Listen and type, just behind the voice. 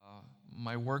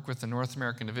my work with the North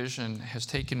American Division has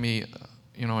taken me,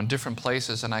 in different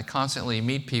places, and I constantly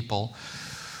meet people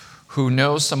who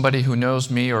know somebody who knows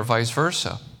me or vice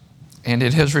versa. And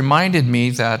it has reminded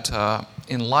me that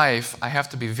in life, I have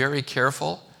to be very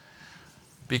careful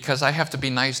because I have to be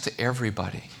nice to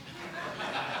everybody.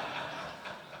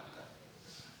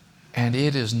 And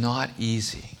it is not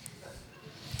easy.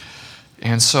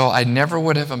 And so I never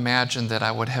would have imagined that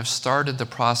I would have started the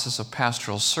process of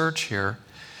pastoral search here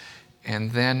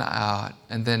and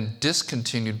then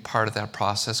discontinued part of that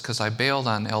process because I bailed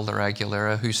on Elder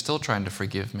Aguilera, who's still trying to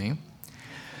forgive me.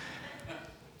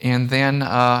 And then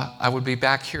I would be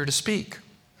back here to speak.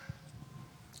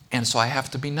 And so I have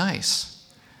to be nice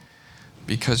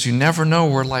because you never know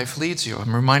where life leads you.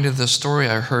 I'm reminded of this story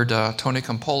I heard Tony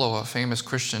Campolo, a famous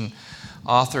Christian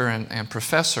author and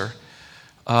professor,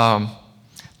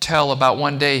 tell about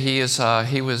one day he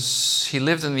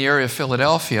lived in the area of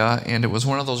Philadelphia, and it was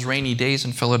one of those rainy days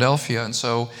in Philadelphia, and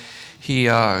so he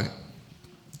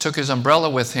took his umbrella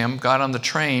with him, got on the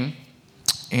train,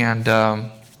 and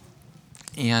headed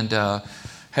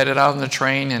out on the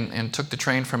train and took the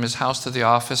train from his house to the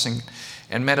office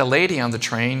and met a lady on the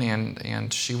train,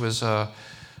 and she was a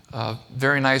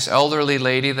very nice elderly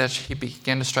lady that he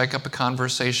began to strike up a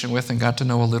conversation with and got to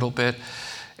know a little bit.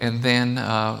 And then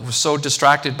was so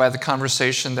distracted by the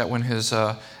conversation that when his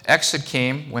exit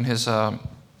came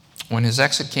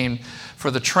for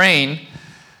the train,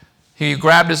 he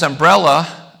grabbed his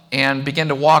umbrella and began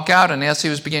to walk out. And as he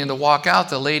was beginning to walk out,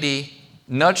 the lady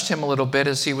nudged him a little bit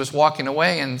as he was walking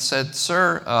away and said,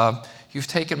 "Sir, you've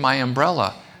taken my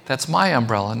umbrella. That's my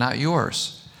umbrella, not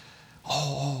yours."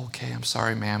 "Oh, okay, I'm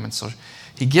sorry, ma'am." And so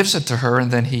he gives it to her, and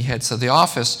then he heads to the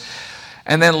office.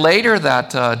 And then later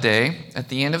that day, at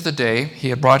the end of the day, he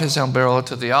had brought his umbrella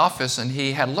to the office, and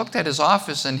he had looked at his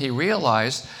office, and he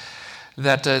realized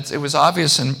that it was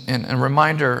obvious and a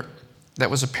reminder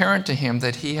that was apparent to him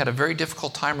that he had a very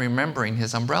difficult time remembering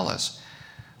his umbrellas,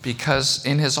 because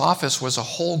in his office was a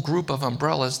whole group of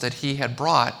umbrellas that he had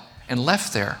brought and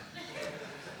left there.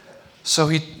 So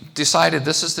he decided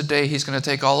this is the day he's going to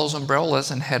take all those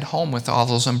umbrellas and head home with all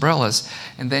those umbrellas.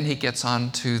 And then he gets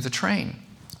onto the train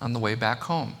on the way back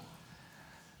home.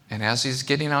 And as he's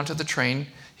getting onto the train,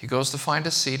 he goes to find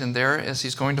a seat, and there, as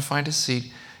he's going to find a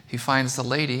seat, he finds the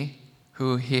lady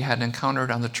who he had encountered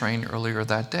on the train earlier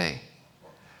that day.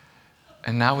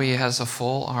 And now he has a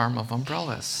full arm of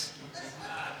umbrellas.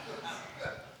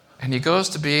 And he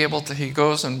goes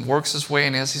and works his way,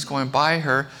 and as he's going by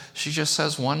her, she just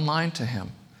says one line to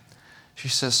him. She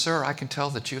says, "Sir, I can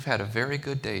tell that you've had a very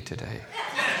good day today."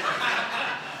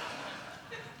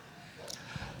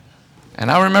 And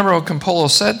I remember when Campolo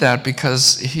said that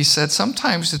because he said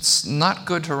sometimes it's not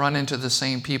good to run into the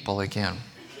same people again.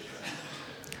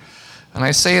 And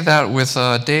I say that with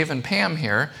Dave and Pam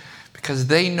here because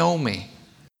they know me.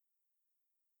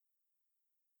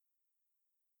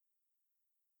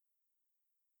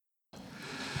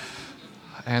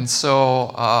 And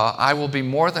so I will be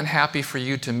more than happy for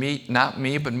you to meet, not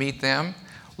me, but meet them,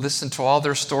 listen to all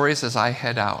their stories as I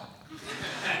head out.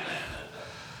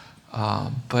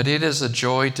 But it is a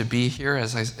joy to be here.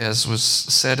 As was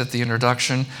said at the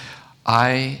introduction,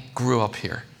 I grew up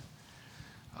here.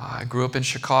 I grew up in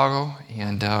Chicago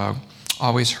and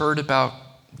always heard about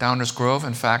Downers Grove.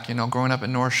 In fact, growing up at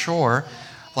North Shore,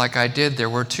 like I did, there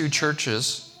were two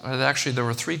churches. Actually, there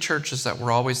were three churches that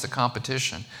were always the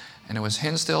competition. And it was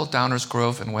Hinsdale, Downers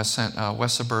Grove, and West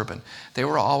Suburban. They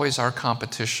were always our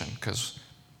competition because,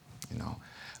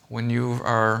 when you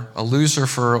are a loser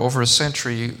for over a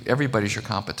century, everybody's your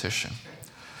competition.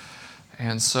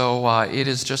 And so it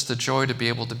is just a joy to be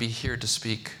able to be here to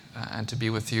speak and to be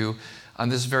with you on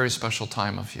this very special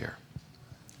time of year.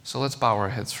 So let's bow our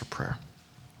heads for prayer.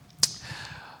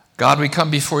 God, we come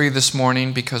before you this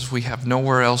morning because we have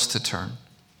nowhere else to turn.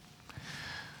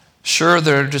 Sure,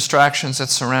 there are distractions that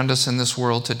surround us in this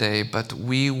world today, but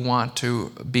we want to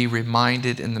be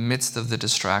reminded in the midst of the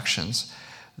distractions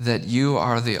that you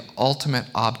are the ultimate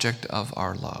object of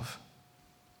our love.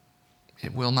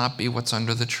 It will not be what's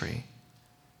under the tree,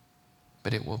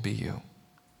 but it will be you.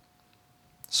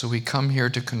 So we come here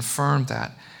to confirm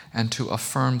that and to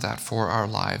affirm that for our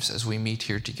lives as we meet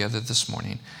here together this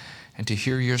morning and to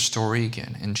hear your story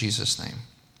again. In Jesus' name,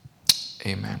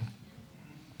 amen.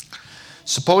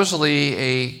 Supposedly,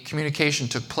 a communication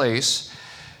took place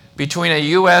between a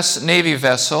U.S. Navy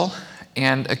vessel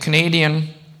and a Canadian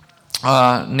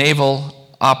naval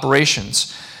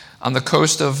operations on the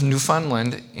coast of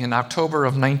Newfoundland in October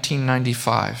of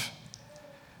 1995.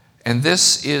 And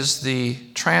this is the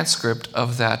transcript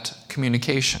of that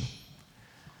communication.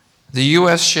 The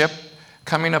U.S. ship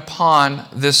coming upon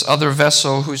this other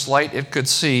vessel whose light it could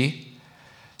see,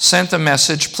 sent a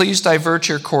message, please divert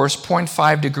your course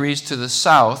 0.5 degrees to the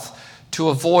south to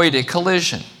avoid a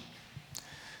collision.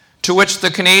 To which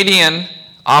the Canadian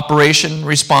operation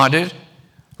responded,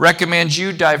 recommend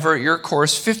you divert your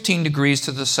course 15 degrees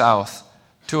to the south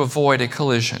to avoid a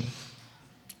collision.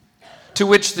 To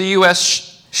which the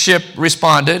U.S. ship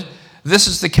responded, this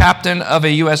is the captain of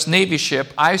a U.S. Navy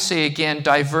ship. I say again,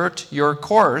 divert your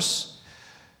course.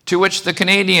 To which the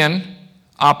Canadian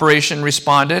operation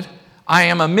responded, I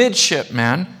am a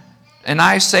midshipman, and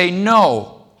I say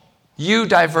no, you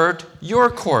divert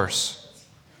your course.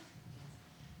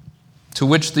 To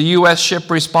which the U.S. ship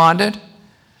responded,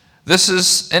 this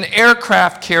is an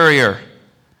aircraft carrier.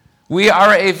 We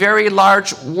are a very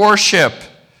large warship.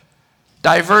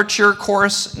 Divert your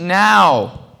course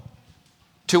now.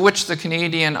 To which the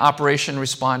Canadian operation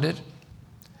responded,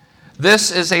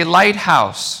 this is a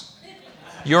lighthouse.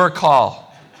 Your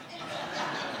call.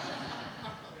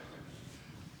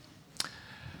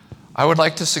 I would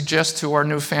like to suggest to our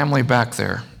new family back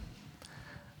there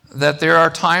that there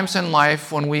are times in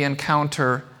life when we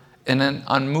encounter an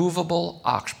unmovable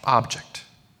object.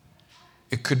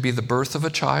 It could be the birth of a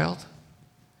child.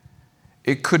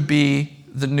 It could be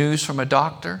the news from a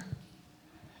doctor.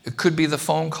 It could be the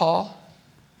phone call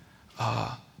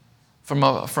from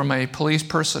a police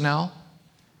personnel.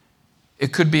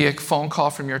 It could be a phone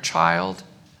call from your child.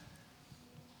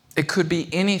 It could be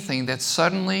anything that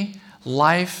suddenly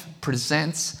life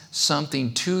presents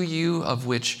something to you of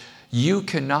which you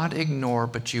cannot ignore,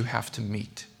 but you have to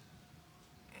meet.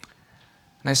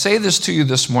 And I say this to you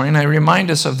this morning, I remind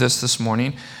us of this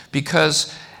morning,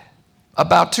 because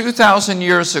about 2,000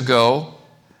 years ago,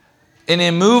 an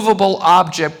immovable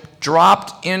object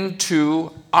dropped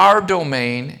into our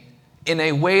domain in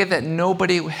a way that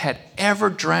nobody had ever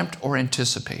dreamt or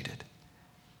anticipated.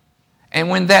 And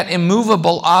when that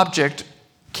immovable object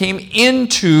came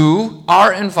into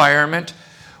our environment,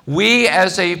 we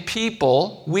as a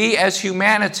people, we as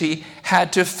humanity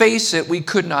had to face it. We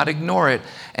could not ignore it.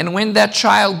 And when that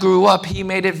child grew up, he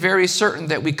made it very certain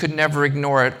that we could never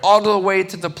ignore it, all the way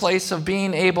to the place of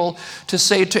being able to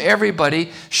say to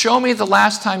everybody, show me the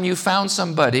last time you found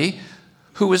somebody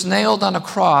who was nailed on a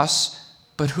cross,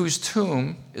 but whose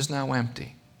tomb is now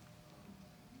empty.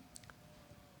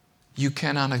 You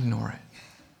cannot ignore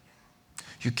it.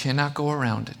 You cannot go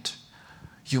around it.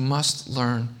 You must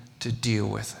learn to deal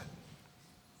with it.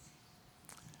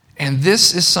 And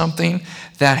this is something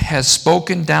that has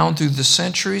spoken down through the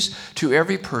centuries to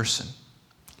every person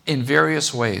in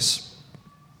various ways.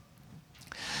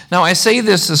 Now, I say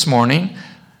this morning,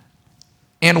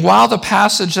 and while the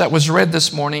passage that was read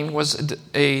this morning was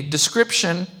a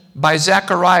description by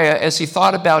Zechariah as he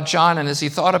thought about John and as he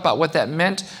thought about what that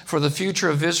meant for the future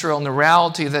of Israel and the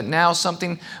reality that now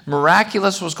something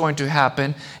miraculous was going to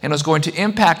happen and was going to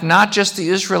impact not just the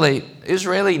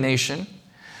Israeli nation,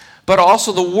 but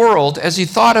also the world. As he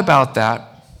thought about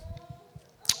that,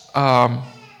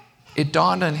 it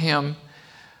dawned on him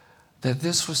that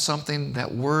this was something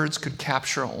that words could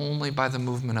capture only by the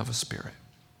movement of a spirit.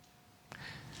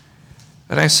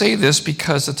 And I say this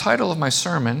because the title of my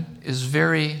sermon is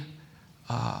very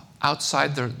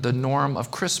outside the norm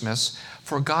of Christmas.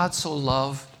 For God so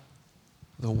loved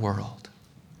the world.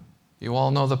 You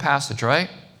all know the passage, right?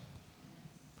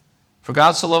 For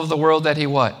God so loved the world that he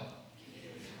what?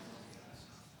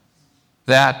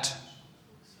 That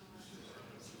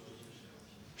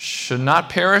should not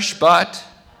perish, but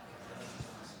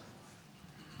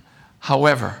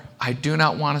however, I do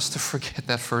not want us to forget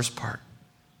that first part.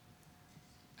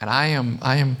 And I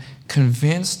am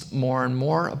convinced more and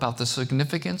more about the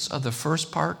significance of the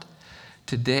first part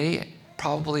today,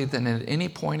 probably than at any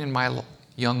point in my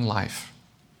young life.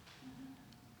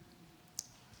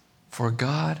 For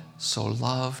God so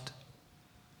loved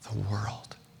the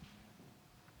world.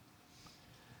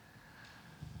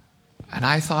 And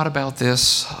I thought about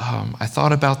this.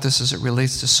 As it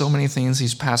relates to so many things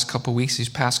these past couple weeks, these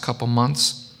past couple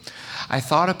months. I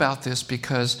thought about this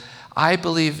because I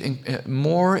believe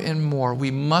more and more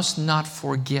we must not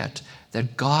forget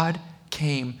that God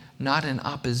came not in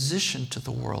opposition to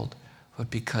the world, but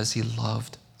because he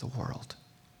loved the world.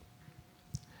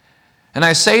 And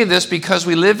I say this because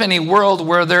we live in a world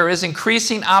where there is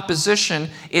increasing opposition.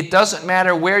 It doesn't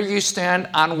matter where you stand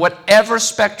on whatever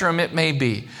spectrum it may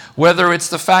be. Whether it's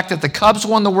the fact that the Cubs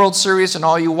won the World Series and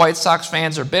all you White Sox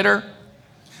fans are bitter.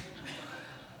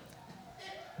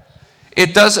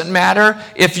 It doesn't matter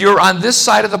if you're on this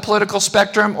side of the political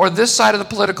spectrum or this side of the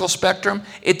political spectrum.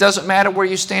 It doesn't matter where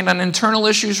you stand on internal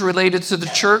issues related to the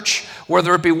church,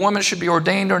 whether it be women should be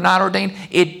ordained or not ordained.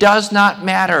 It does not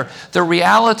matter. The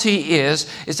reality is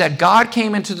that God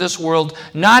came into this world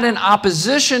not in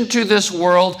opposition to this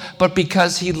world, but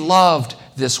because he loved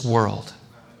this world.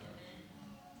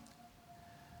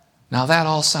 Now that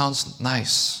all sounds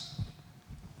nice,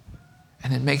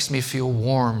 and it makes me feel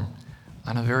warm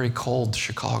on a very cold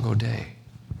Chicago day.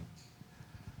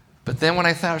 But then when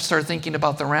I start thinking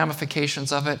about the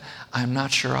ramifications of it, I'm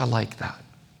not sure I like that.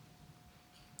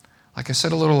 Like I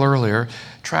said a little earlier,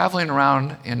 traveling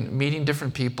around and meeting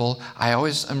different people, I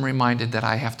always am reminded that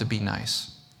I have to be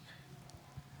nice.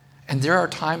 And there are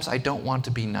times I don't want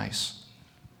to be nice.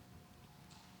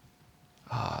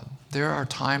 There are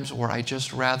times where I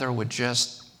just rather would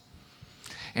just,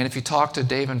 and if you talk to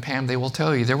Dave and Pam, they will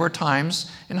tell you, there were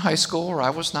times in high school where I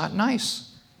was not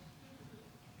nice.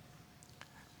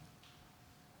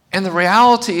 And the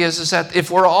reality is that if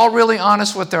we're all really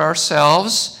honest with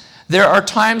ourselves, there are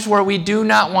times where we do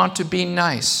not want to be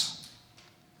nice.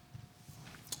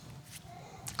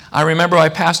 I remember I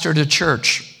pastored a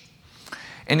church,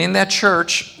 and in that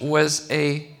church was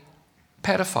a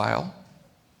pedophile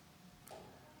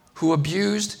who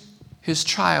abused his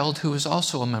child, who was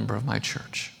also a member of my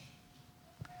church.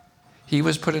 He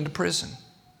was put into prison.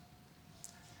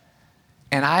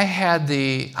 And I had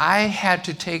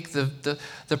to take the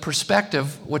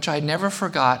perspective, which I never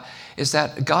forgot, is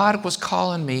that God was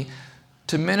calling me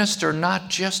to minister not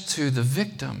just to the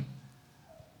victim,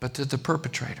 but to the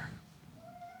perpetrator.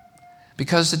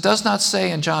 Because it does not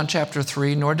say in John chapter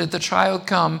 3, nor did the child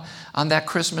come on that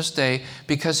Christmas day,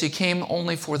 because he came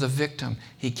only for the victim.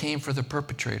 He came for the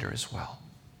perpetrator as well.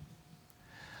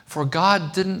 For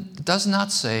God does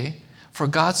not say, for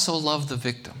God so loved the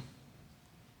victim.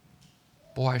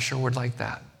 Boy, I sure would like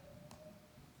that.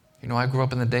 You know, I grew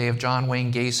up in the day of John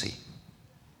Wayne Gacy.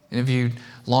 Any of you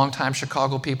longtime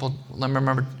Chicago people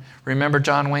remember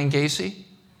John Wayne Gacy?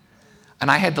 And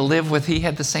I had to live with, he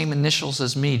had the same initials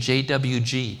as me,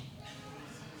 JWG.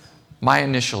 My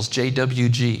initials,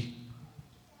 JWG.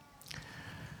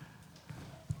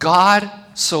 God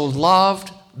so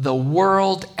loved the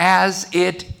world as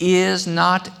it is,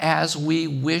 not as we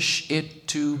wish it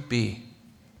to be.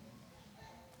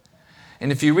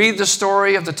 And if you read the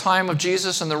story of the time of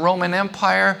Jesus and the Roman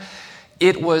Empire,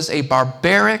 it was a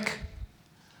barbaric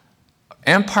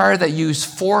empire that used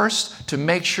force to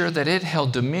make sure that it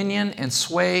held dominion and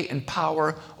sway and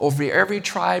power over every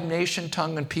tribe, nation,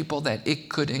 tongue, and people that it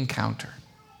could encounter,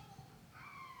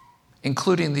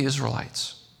 including the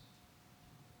Israelites.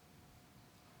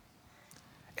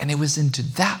 And it was into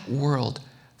that world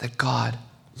that God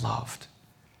loved.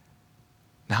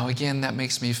 Now again, that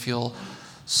makes me feel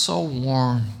so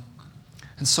warm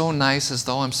and so nice, as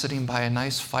though I'm sitting by a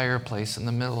nice fireplace in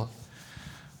the middle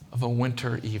of a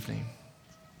winter evening.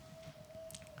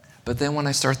 But then when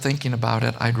I start thinking about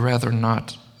it, I'd rather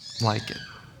not like it.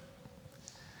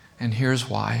 And here's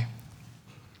why.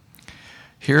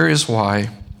 Here is why,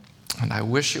 and I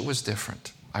wish it was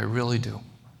different. I really do.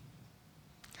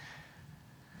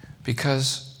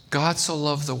 Because God so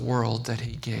loved the world that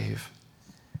he gave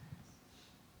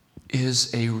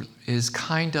is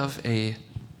kind of a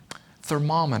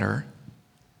thermometer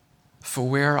for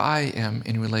where I am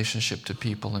in relationship to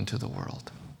people and to the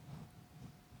world.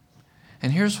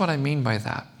 And here's what I mean by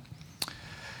that.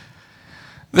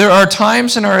 There are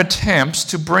times in our attempts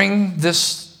to bring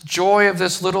this joy of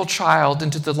this little child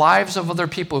into the lives of other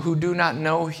people who do not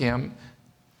know him.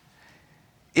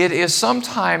 It is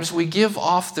sometimes we give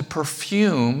off the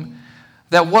perfume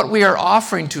that what we are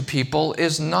offering to people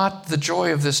is not the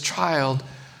joy of this child,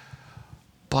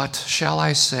 but, shall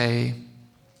I say,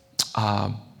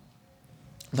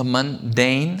 the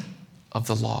mundane of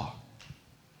the law.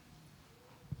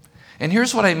 And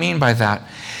here's what I mean by that.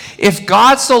 If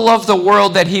God so loved the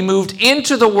world that he moved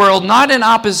into the world, not in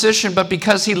opposition, but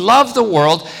because he loved the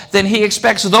world, then he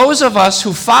expects those of us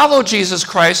who follow Jesus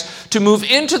Christ to move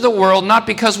into the world, not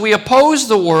because we oppose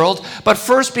the world, but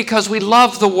first because we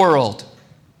love the world.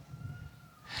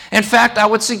 In fact, I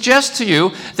would suggest to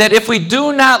you that if we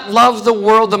do not love the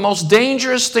world, the most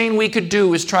dangerous thing we could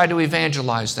do is try to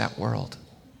evangelize that world.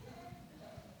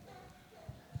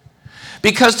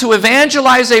 Because to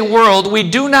evangelize a world we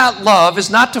do not love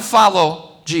is not to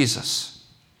follow Jesus.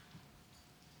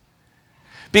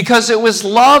 Because it was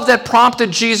love that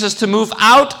prompted Jesus to move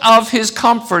out of his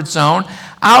comfort zone,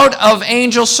 out of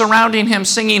angels surrounding him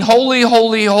singing, "Holy,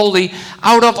 holy, holy,"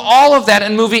 out of all of that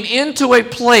and moving into a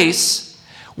place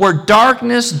where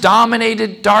darkness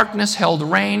dominated, darkness held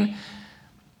reign,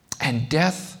 and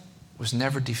death was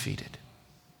never defeated.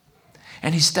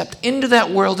 And he stepped into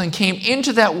that world and came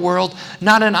into that world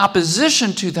not in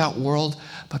opposition to that world,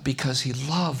 but because he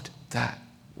loved that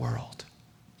world.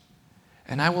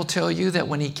 And I will tell you that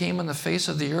when he came on the face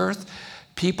of the earth,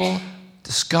 people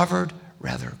discovered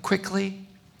rather quickly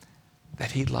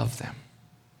that he loved them.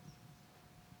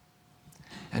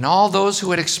 And all those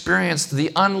who had experienced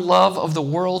the unlove of the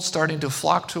world starting to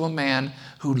flock to a man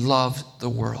who loved the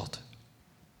world.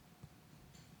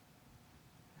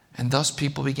 And thus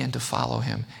people began to follow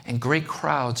him. And great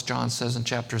crowds, John says in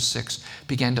chapter 6,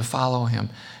 began to follow him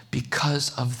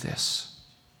because of this.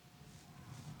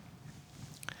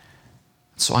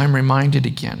 So I'm reminded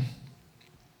again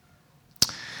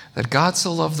that God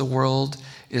so loved the world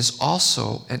is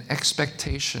also an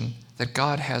expectation that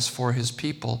God has for his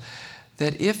people,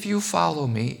 that if you follow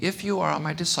me, if you are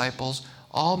my disciples,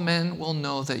 all men will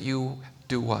know that you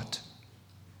do what?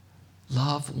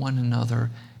 Love one another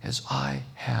as I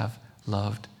have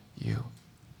loved you.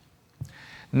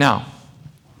 Now,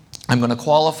 I'm going to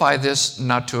qualify this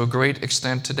not to a great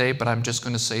extent today, but I'm just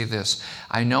going to say this.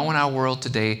 I know in our world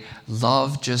today,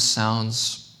 love just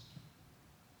sounds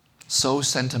so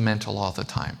sentimental all the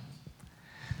time.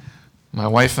 My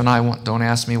wife and I, don't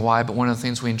ask me why, but one of the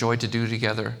things we enjoy to do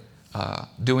together,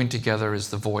 doing together is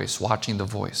The Voice, watching The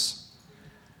Voice.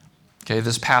 Okay,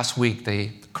 this past week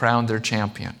they crowned their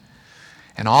champion.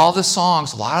 And all the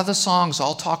songs, a lot of the songs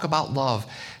all talk about love.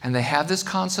 And they have this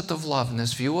concept of love and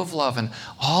this view of love and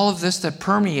all of this that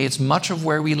permeates much of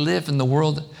where we live in the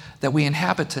world that we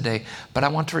inhabit today. But I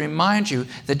want to remind you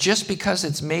that just because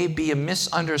it may be a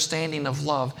misunderstanding of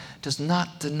love does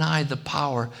not deny the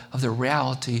power of the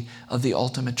reality of the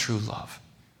ultimate true love.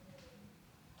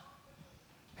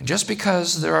 And just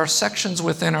because there are sections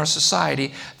within our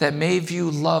society that may view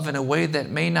love in a way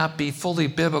that may not be fully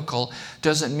biblical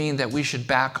doesn't mean that we should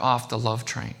back off the love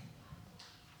train.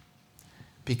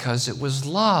 Because it was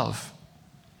love.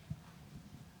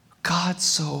 God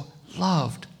so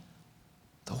loved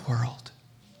the world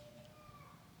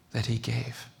that he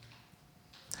gave.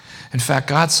 In fact,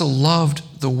 God so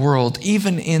loved the world,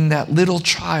 even in that little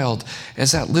child,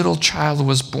 as that little child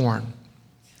was born.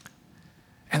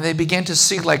 And they began to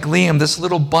see, like Liam, this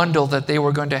little bundle that they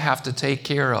were going to have to take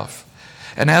care of.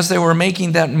 And as they were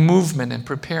making that movement and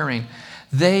preparing,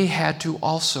 they had to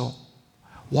also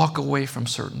walk away from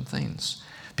certain things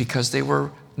because they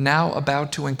were now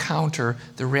about to encounter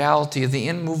the reality of the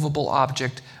immovable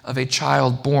object of a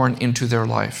child born into their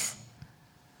life.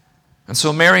 And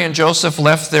so Mary and Joseph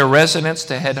left their residence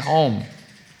to head home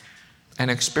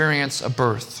and experience a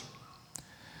birth.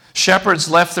 Shepherds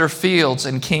left their fields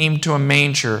and came to a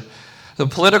manger. The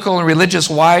political and religious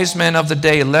wise men of the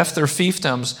day left their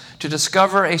fiefdoms to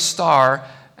discover a star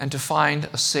and to find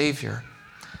a Savior.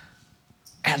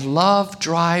 And love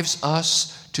drives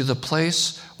us to the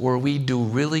place where we do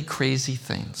really crazy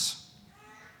things.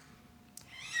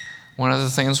 One of the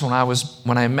things when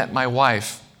I met my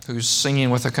wife, who's singing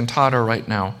with a cantata right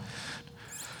now,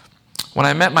 when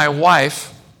I met my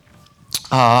wife,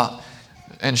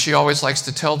 and she always likes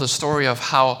to tell the story of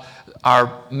how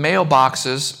our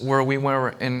mailboxes where we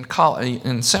were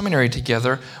in seminary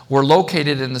together were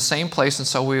located in the same place, and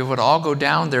so we would all go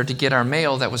down there to get our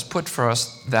mail that was put for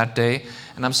us that day.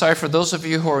 And I'm sorry for those of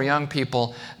you who are young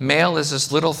people, mail is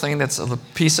this little thing that's a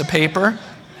piece of paper.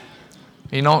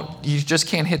 You just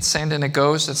can't hit send and it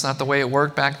goes. That's not the way it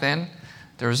worked back then.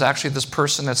 There was actually this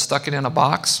person that stuck it in a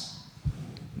box.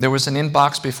 There was an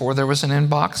inbox before there was an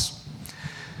inbox.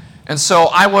 And so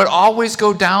I would always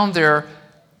go down there,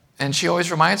 and she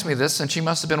always reminds me of this, and she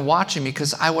must have been watching me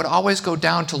because I would always go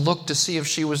down to look to see if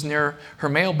she was near her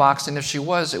mailbox, and if she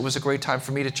was, it was a great time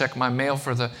for me to check my mail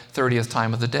for the 30th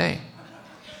time of the day.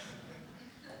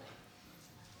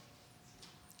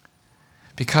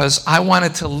 Because I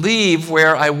wanted to leave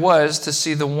where I was to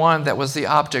see the one that was the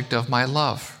object of my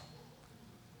love.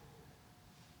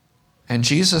 And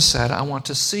Jesus said, I want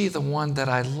to see the one that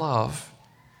I love,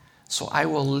 so I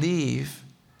will leave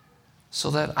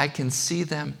so that I can see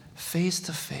them face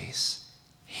to face,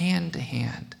 hand to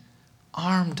hand,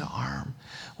 arm to arm,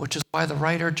 which is why the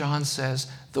writer John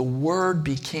says, the Word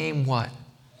became what?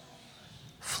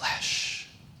 Flesh.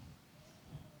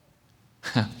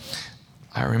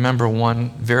 I remember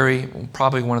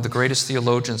probably one of the greatest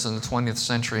theologians in the 20th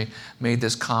century made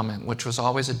this comment, which was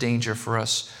always a danger for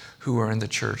us who are in the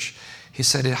church. He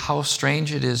said, how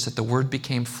strange it is that the Word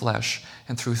became flesh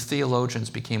and through theologians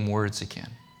became words again.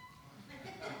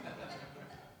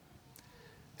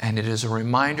 And it is a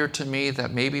reminder to me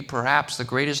that maybe perhaps the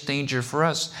greatest danger for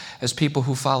us as people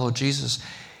who follow Jesus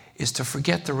is to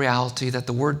forget the reality that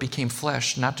the Word became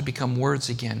flesh, not to become words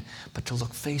again, but to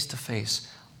look face to face,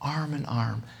 arm in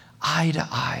arm, eye to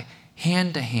eye,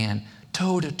 hand to hand,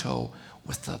 toe to toe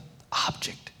with the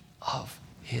object of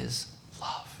his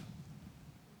love.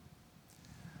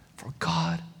 For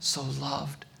God so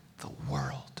loved the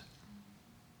world.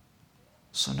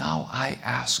 So now I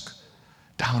ask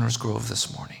Downers Grove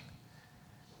this morning,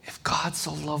 if God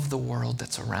so loved the world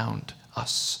that's around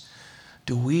us,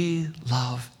 do we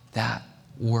love that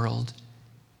world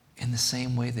in the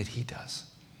same way that he does?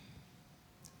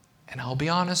 And I'll be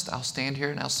honest, I'll stand here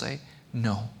and I'll say,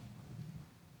 no.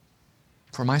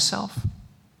 For myself.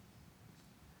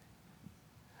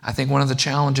 I think one of the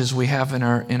challenges we have in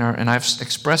our, and I've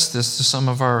expressed this to some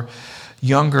of our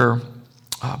younger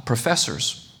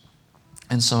professors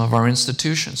in some of our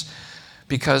institutions,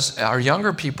 because our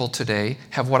younger people today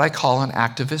have what I call an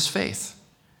activist faith.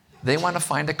 They want to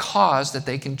find a cause that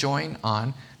they can join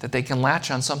on, that they can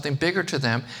latch on, something bigger to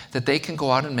them, that they can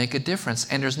go out and make a difference.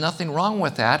 And there's nothing wrong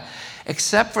with that,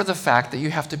 except for the fact that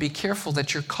you have to be careful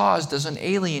that your cause doesn't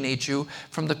alienate you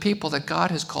from the people that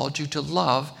God has called you to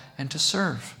love and to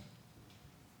serve.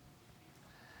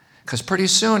 Because pretty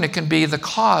soon it can be the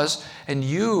cause, and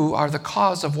you are the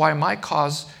cause of why my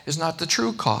cause is not the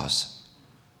true cause.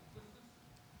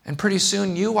 And pretty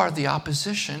soon you are the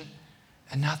opposition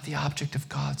and not the object of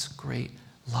God's great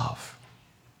love.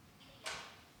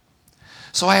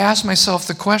 So I ask myself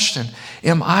the question,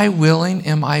 am I willing,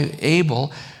 am I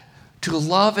able to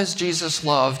love as Jesus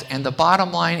loved? And the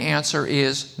bottom line answer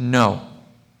is no.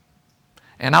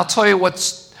 And I'll tell you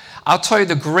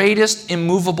the greatest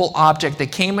immovable object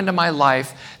that came into my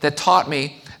life that taught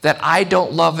me that I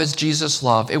don't love as Jesus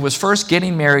loved. It was first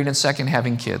getting married and second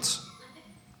having kids.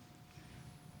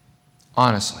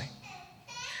 Honestly.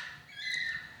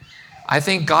 I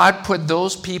think God put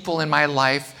those people in my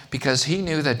life because he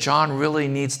knew that John really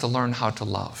needs to learn how to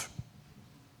love.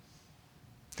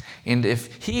 And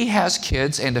if he has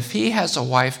kids and if he has a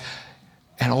wife,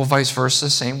 and vice versa,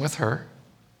 same with her,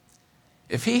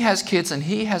 if he has kids and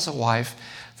he has a wife,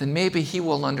 then maybe he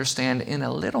will understand in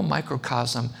a little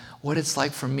microcosm what it's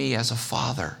like for me as a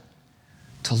father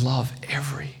to love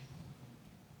every.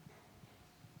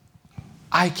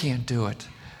 I can't do it.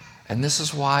 And this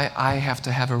is why I have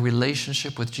to have a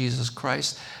relationship with Jesus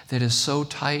Christ that is so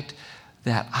tight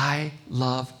that I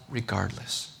love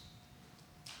regardless.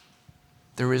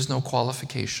 There is no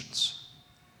qualifications.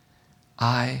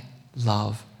 I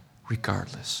love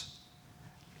regardless.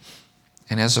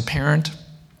 And as a parent,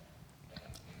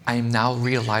 I am now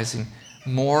realizing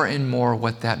more and more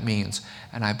what that means.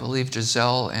 And I believe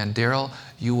Giselle and Daryl,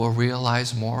 you will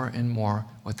realize more and more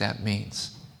what that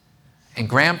means. And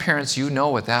grandparents, you know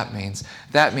what that means.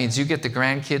 That means you get the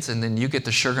grandkids and then you get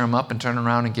to sugar them up and turn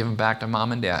around and give them back to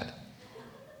mom and dad.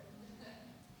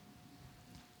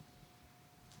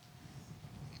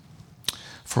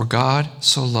 For God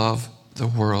so loved the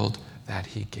world that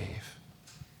he gave.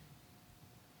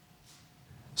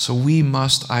 So we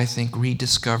must, I think,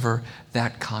 rediscover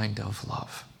that kind of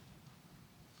love.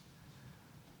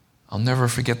 I'll never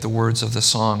forget the words of the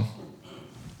song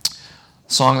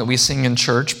that we sing in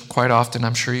church quite often.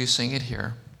 I'm sure you sing it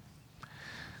here.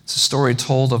 It's a story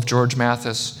told of George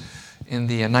Mathis in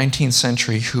the 19th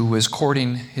century who was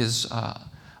courting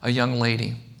a young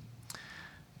lady.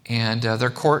 And their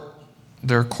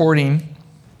courting,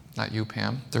 not you,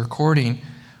 Pam, their courting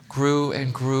grew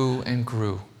and grew and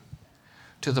grew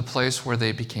to the place where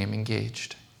they became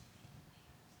engaged.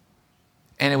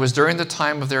 And it was during the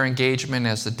time of their engagement,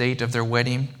 as the date of their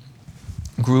wedding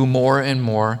grew more and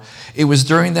more, it was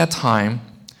during that time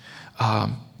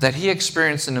that he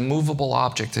experienced an immovable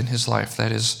object in his life,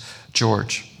 that is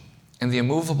George. And the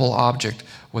immovable object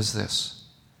was this.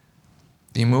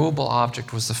 The immovable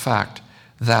object was the fact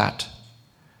that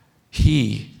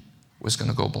he was going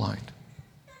to go blind.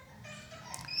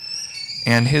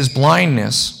 And his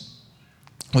blindness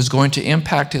was going to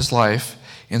impact his life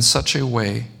in such a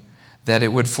way that it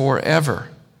would forever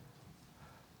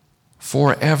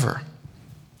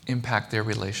impact their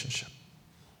relationship.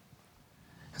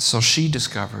 And so she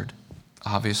discovered,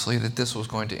 obviously, that this was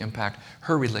going to impact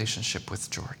her relationship with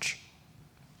George.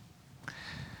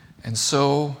 And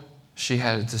so she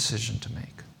had a decision to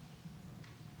make.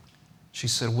 She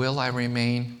said, will I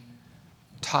remain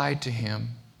tied to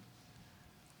him,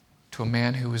 to a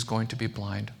man who is going to be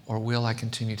blind, or will I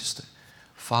continue to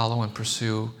follow and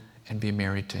pursue and be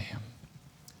married to him?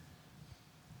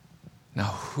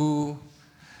 Now,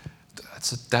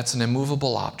 that's an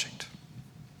immovable object.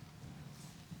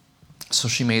 So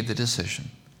she made the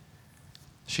decision.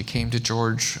 She came to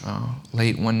George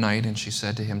late one night and she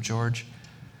said to him, George,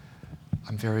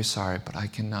 I'm very sorry, but I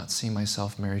cannot see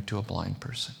myself married to a blind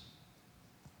person.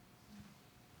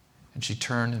 And she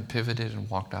turned and pivoted and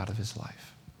walked out of his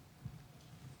life.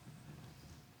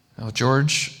 Now,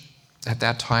 George at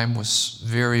that time was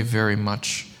very, very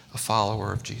much a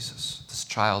follower of Jesus, this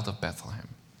child of Bethlehem.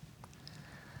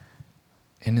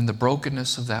 And in the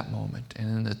brokenness of that moment, and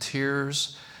in the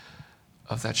tears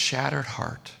of that shattered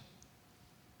heart,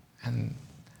 and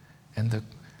the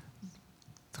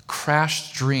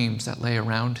crashed dreams that lay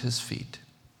around his feet,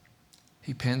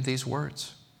 he penned these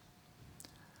words: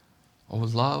 "O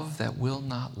love that will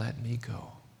not let me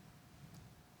go,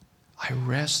 I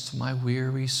rest my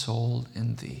weary soul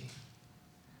in thee.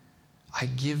 I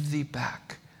give thee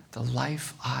back the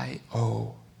life I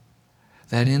owe,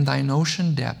 that in thine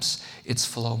ocean depths its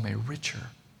flow may richer,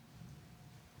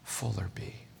 fuller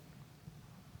be.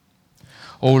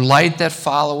 O light that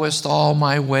followest all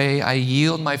my way, I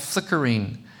yield my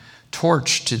flickering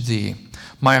torch to thee.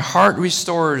 My heart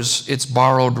restores its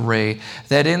borrowed ray,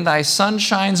 that in thy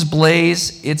sunshine's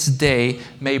blaze its day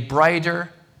may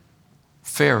brighter,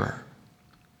 fairer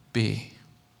be."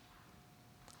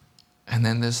 And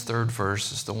then this third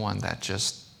verse is the one that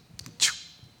just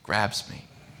grabs me.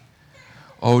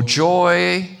 "O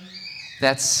joy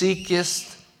that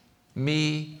seekest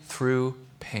me through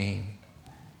pain,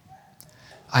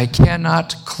 I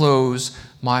cannot close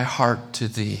my heart to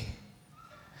thee.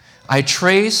 I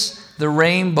trace the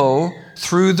rainbow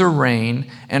through the rain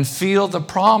and feel the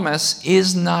promise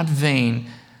is not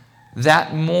vain.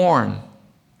 That morn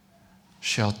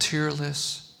shall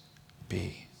tearless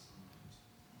be.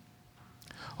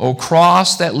 O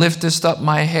cross that liftest up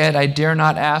my head, I dare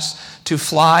not ask to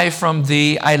fly from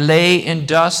thee. I lay in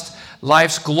dust,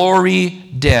 life's glory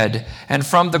dead, and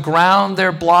from the ground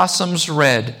there blossoms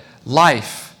red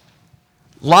life,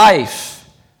 life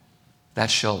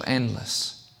that shall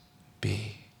endless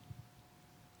be.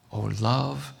 O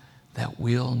love that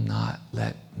will not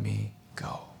let me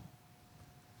go."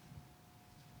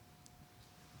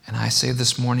 And I say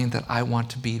this morning that I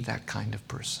want to be that kind of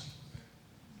person.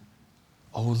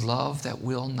 O love that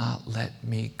will not let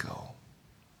me go.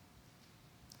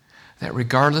 That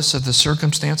regardless of the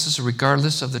circumstances,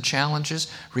 regardless of the challenges,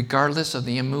 regardless of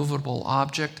the immovable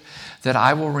object, that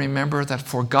I will remember that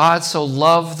for God so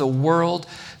loved the world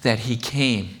that he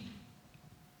came.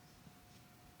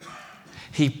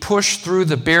 He pushed through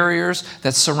the barriers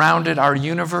that surrounded our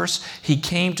universe. He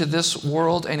came to this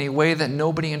world in a way that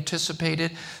nobody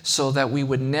anticipated so that we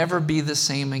would never be the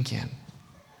same again.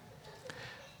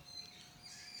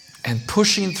 And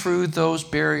pushing through those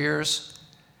barriers,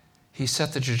 he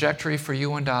set the trajectory for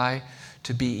you and I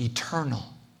to be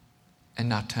eternal and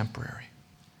not temporary.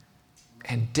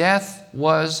 And death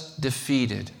was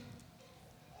defeated.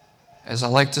 As I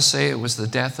like to say, it was the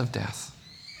death of death.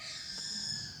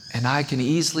 And I can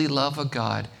easily love a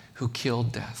God who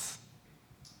killed death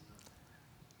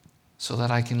so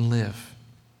that I can live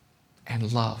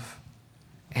and love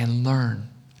and learn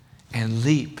and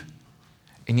leap.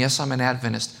 And yes, I'm an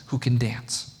Adventist who can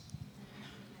dance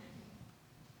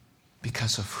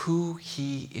because of who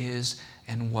he is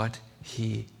and what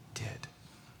he did.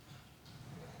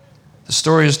 The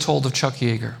story is told of Chuck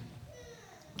Yeager.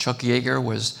 Chuck Yeager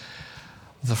was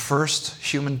the first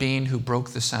human being who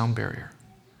broke the sound barrier.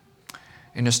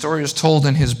 And the story is told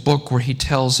in his book where he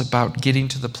tells about getting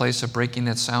to the place of breaking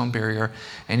that sound barrier.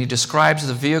 And he describes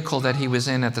the vehicle that he was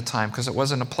in at the time, because it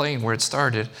wasn't a plane where it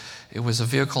started. It was a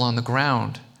vehicle on the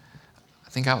ground, I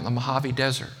think out in the Mojave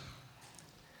Desert.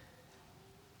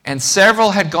 And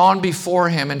several had gone before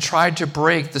him and tried to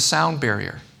break the sound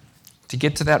barrier to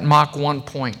get to that Mach 1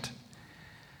 point.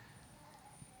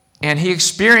 And he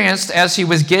experienced, as he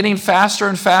was getting faster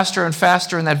and faster and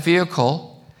faster in that vehicle,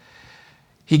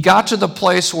 he got to the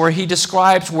place where he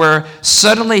describes where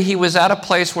suddenly he was at a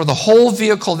place where the whole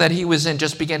vehicle that he was in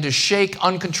just began to shake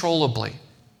uncontrollably.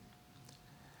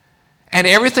 And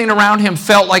everything around him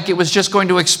felt like it was just going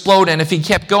to explode. And if he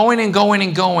kept going and going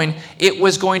and going, it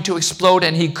was going to explode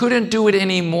and he couldn't do it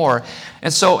anymore.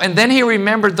 And then he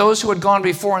remembered those who had gone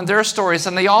before in their stories,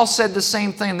 and they all said the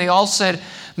same thing. They all said,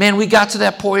 "Man, we got to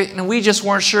that point and we just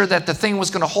weren't sure that the thing was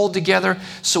going to hold together.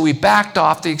 So we backed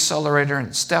off the accelerator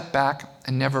and stepped back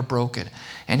and never broke it."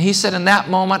 And he said, in that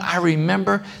moment, I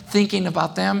remember thinking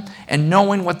about them and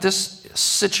knowing what this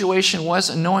situation was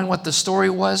and knowing what the story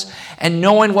was and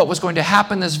knowing what was going to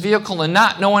happen in this vehicle and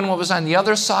not knowing what was on the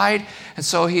other side. And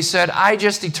so he said, I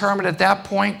just determined at that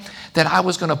point that I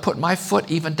was going to put my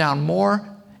foot even down more,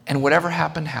 and whatever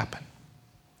happened, happened.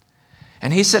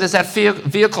 And he said as that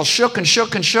vehicle shook and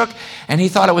shook and shook, and he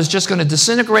thought it was just going to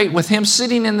disintegrate with him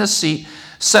sitting in the seat,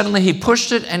 suddenly he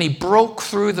pushed it and he broke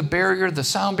through the barrier, the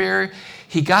sound barrier.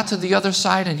 He got to the other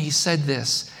side and he said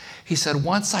this. He said,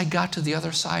 once I got to the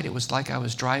other side, it was like I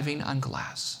was driving on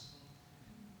glass.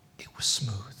 It was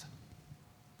smooth,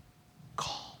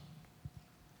 calm.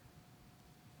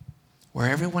 where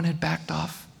everyone had backed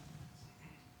off,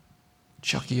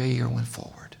 Chuck Yeager went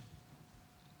forward.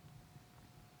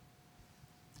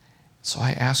 So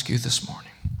I ask you this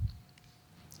morning,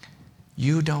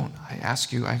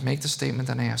 I make the statement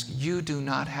that I ask, you do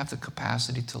not have the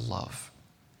capacity to love.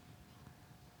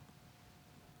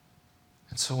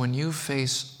 And so when you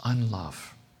face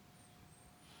unlove,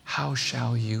 how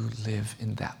shall you live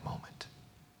in that moment?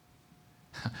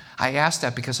 I ask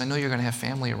that because I know you're going to have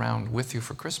family around with you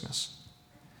for Christmas.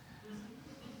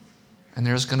 And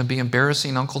there's going to be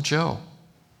embarrassing Uncle Joe.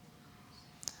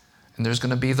 And there's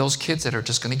going to be those kids that are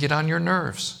just going to get on your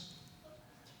nerves.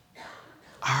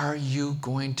 Are you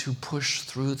going to push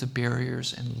through the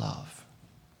barriers in love?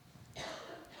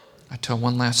 I tell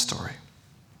one last story.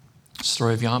 The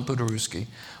story of Jan Budarewski,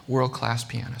 world-class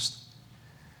pianist,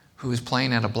 who was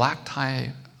playing at a black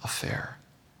tie affair.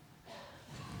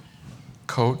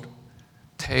 Coat,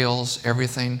 tails,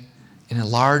 everything, in a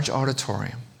large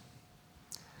auditorium.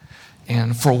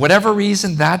 And for whatever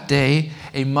reason that day,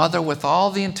 a mother with all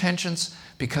the intentions,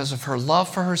 because of her love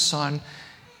for her son,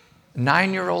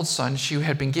 9-year-old son, she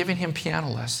had been giving him piano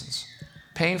lessons,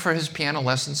 paying for his piano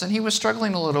lessons, and he was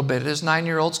struggling a little bit, as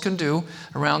 9-year-olds can do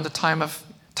around the time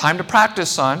to practice,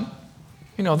 son.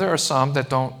 You know, there are some that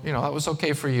don't, that was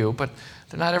okay for you, but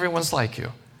not everyone's like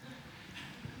you.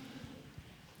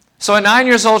 So at 9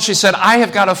 years old, she said, I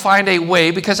have got to find a way,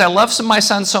 because I love my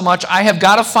son so much, I have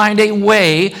got to find a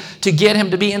way to get him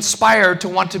to be inspired to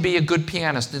want to be a good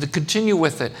pianist, to continue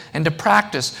with it and to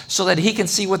practice so that he can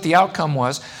see what the outcome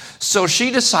was. So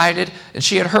she decided, and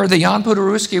she had heard that Jan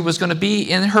Budarewski was going to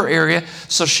be in her area,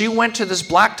 so she went to this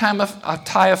black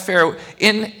tie affair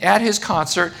at his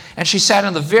concert, and she sat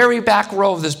in the very back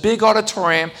row of this big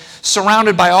auditorium,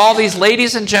 surrounded by all these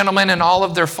ladies and gentlemen in all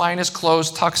of their finest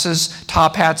clothes, tuxes,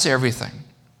 top hats, everything.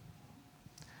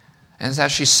 And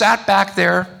as she sat back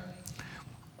there,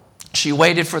 she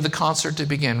waited for the concert to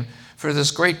begin, for this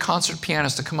great concert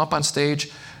pianist to come up on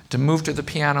stage, to move to the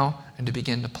piano, and to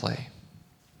begin to play.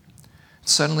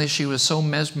 Suddenly she was so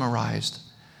mesmerized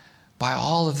by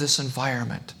all of this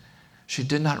environment, she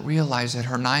did not realize that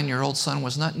her 9-year-old son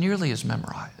was not nearly as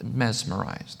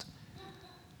mesmerized.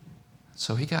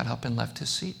 So he got up and left his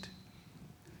seat.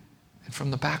 And from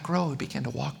the back row, he began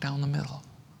to walk down the middle.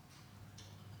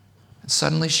 And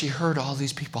suddenly she heard all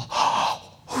these people,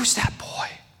 oh, who's that boy?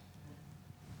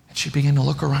 And she began to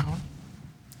look around.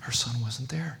 Her son wasn't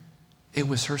there. It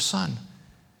was her son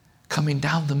coming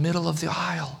down the middle of the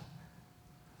aisle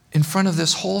in front of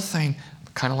this whole thing,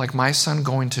 kind of like my son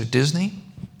going to Disney.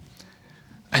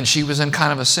 And she was in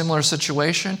kind of a similar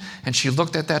situation, and she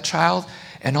looked at that child,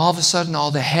 and all of a sudden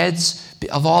all the heads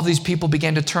of all these people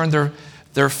began to turn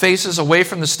their faces away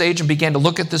from the stage and began to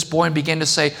look at this boy and began to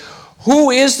say,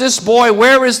 who is this boy?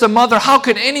 Where is the mother? How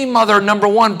could any mother, number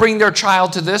one, bring their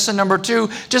child to this? And number two,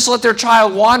 just let their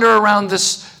child wander around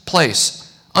this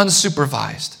place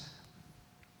unsupervised?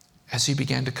 As he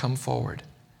began to come forward.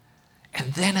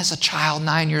 And then as a child,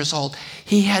 9 years old,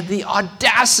 he had the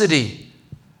audacity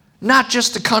not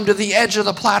just to come to the edge of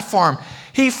the platform.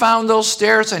 He found those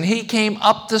stairs and he came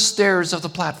up the stairs of the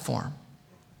platform.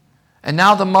 And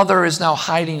now the mother is now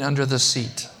hiding under the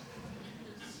seat.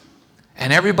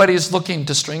 And everybody is looking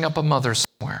to string up a mother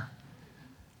somewhere.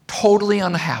 Totally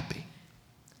unhappy.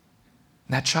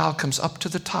 And that child comes up to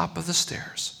the top of the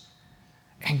stairs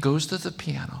and goes to the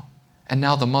piano. And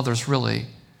now the mother's really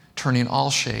turning all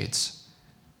shades.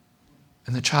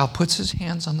 And the child puts his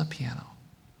hands on the piano.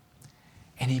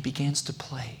 And he begins to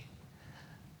play.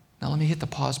 Now let me hit the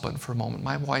pause button for a moment.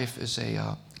 My wife is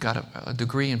got a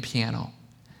degree in piano.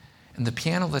 And the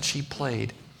piano that she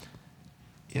played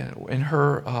in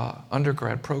her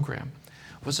undergrad program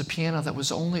was a piano that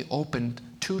was only opened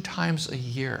 2 times a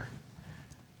year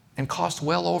and cost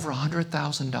well over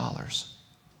 $100,000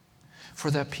 for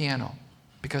that piano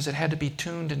because it had to be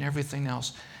tuned and everything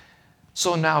else.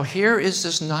 So now here is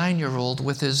this 9-year-old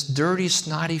with his dirty,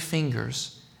 snotty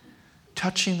fingers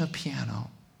touching the piano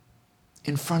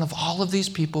in front of all of these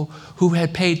people who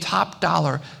had paid top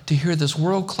dollar to hear this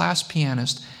world-class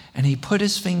pianist, and he put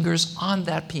his fingers on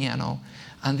that piano,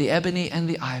 on the ebony and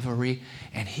the ivory,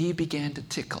 and he began to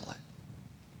tickle it.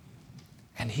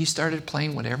 And he started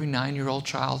playing what every 9-year-old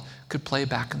child could play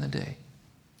back in the day.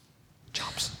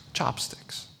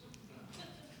 Chopsticks.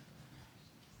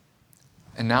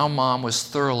 And now mom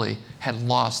had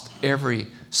lost every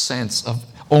sense of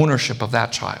ownership of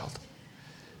that child.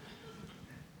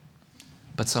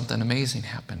 But something amazing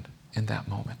happened in that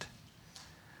moment.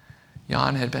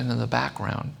 Jan had been in the back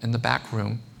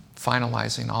room,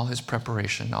 finalizing all his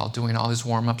preparation, doing all his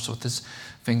warm-ups with his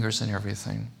fingers and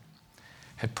everything.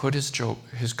 Had put his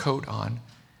coat on,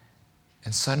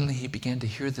 And suddenly he began to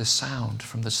hear this sound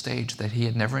from the stage that he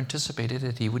had never anticipated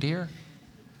that he would hear.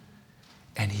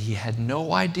 And he had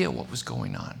no idea what was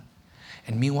going on.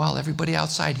 And meanwhile, everybody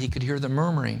outside, he could hear the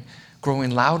murmuring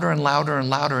growing louder and louder and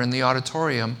louder in the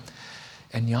auditorium.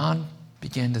 And Jan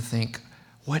began to think,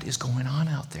 what is going on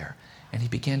out there? And he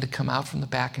began to come out from the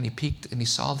back, and he peeked and he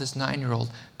saw this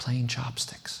 9-year-old playing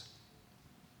chopsticks.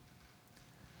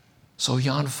 So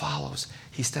Jan follows.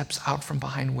 He steps out from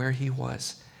behind where he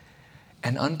was.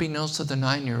 And unbeknownst to the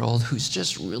 9-year-old, who's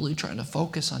just really trying to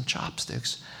focus on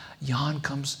chopsticks, Jan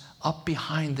comes up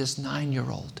behind this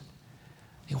 9-year-old.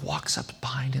 He walks up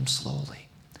behind him slowly.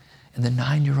 And the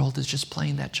 9-year-old is just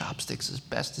playing that chopsticks as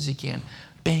best as he can,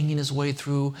 banging his way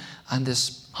through on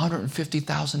this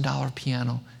 $150,000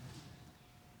 piano.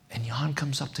 And Jan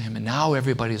comes up to him, and now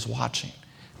everybody's watching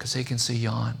because they can see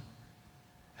Jan.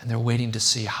 And they're waiting to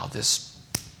see how this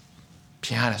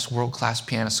pianist, world-class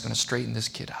pianist, is going to straighten this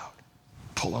kid out.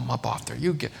 Pull him up off there.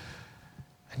 You get.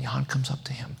 And Jan comes up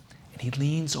to him, and he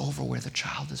leans over where the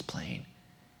child is playing,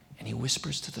 and he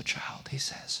whispers to the child. He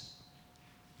says,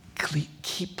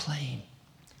 keep playing.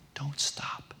 Don't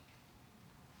stop.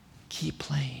 Keep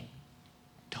playing.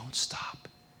 Don't stop.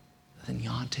 Then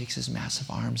Jan takes his massive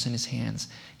arms in his hands.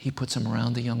 He puts them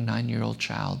around the young 9-year-old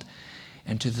child.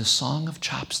 And to the song of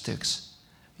chopsticks,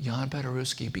 Jan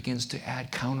Paderewski begins to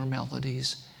add counter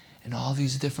melodies and all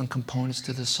these different components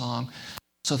to the song,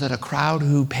 so that a crowd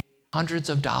who paid hundreds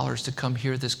of dollars to come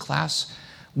hear this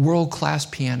world-class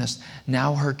pianist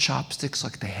now heard chopsticks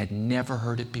like they had never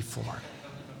heard it before.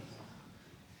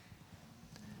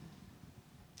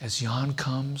 As Jan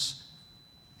comes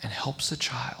and helps the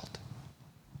child,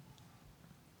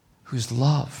 whose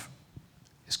love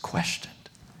is questioned,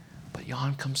 but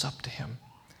Jan comes up to him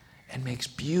and makes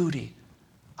beauty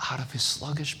out of his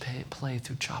sluggish play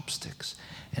through chopsticks.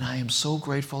 And I am so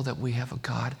grateful that we have a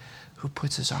God who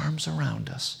puts his arms around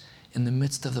us in the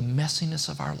midst of the messiness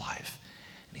of our life.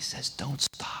 And he says, don't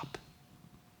stop.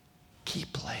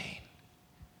 Keep playing.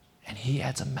 And he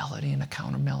adds a melody and a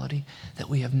counter melody that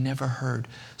we have never heard,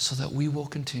 so that we will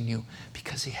continue,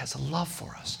 because he has a love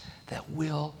for us that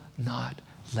will not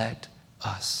let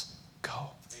us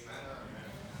go.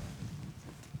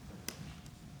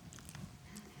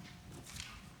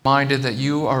 Reminded that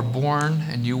you are born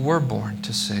and you were born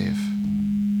to save.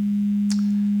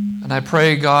 And I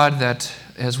pray, God, that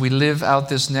as we live out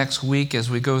this next week, as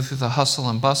we go through the hustle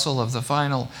and bustle of the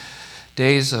final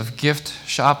days of gift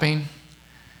shopping,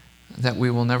 that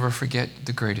we will never forget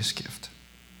the greatest gift.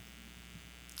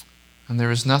 And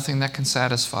there is nothing that can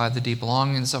satisfy the deep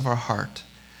longings of our heart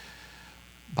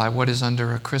by what is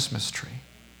under a Christmas tree.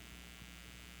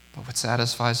 But what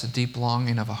satisfies the deep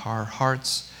longing of our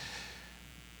hearts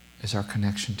is our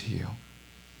connection to you.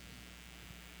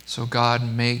 So God,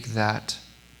 make that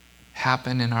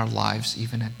happen in our lives,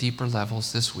 even at deeper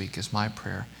levels this week, is my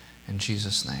prayer. In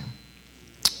Jesus' name,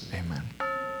 amen.